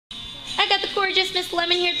got the gorgeous Miss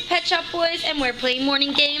Lemon here at the Pet Shop Boys, and we're playing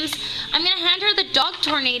morning games. I'm going to hand her the dog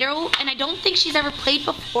tornado, and I don't think she's ever played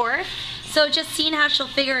before, so just seeing how she'll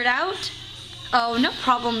figure it out. Oh, no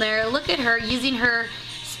problem there. Look at her using her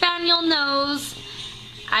spaniel nose.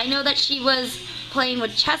 I know that she was playing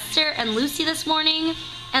with Chester and Lucy this morning,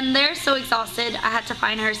 and they're so exhausted. I had to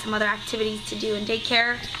find her some other activities to do in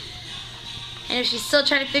daycare. And if she's still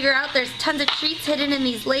trying to figure out, there's tons of treats hidden in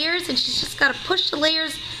these layers, and she's just got to push the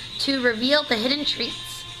layers to reveal the hidden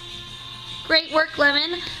treats. Great work,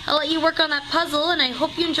 Lemon. I'll let you work on that puzzle, and I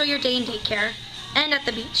hope you enjoy your day in daycare and at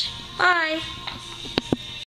the beach. Bye!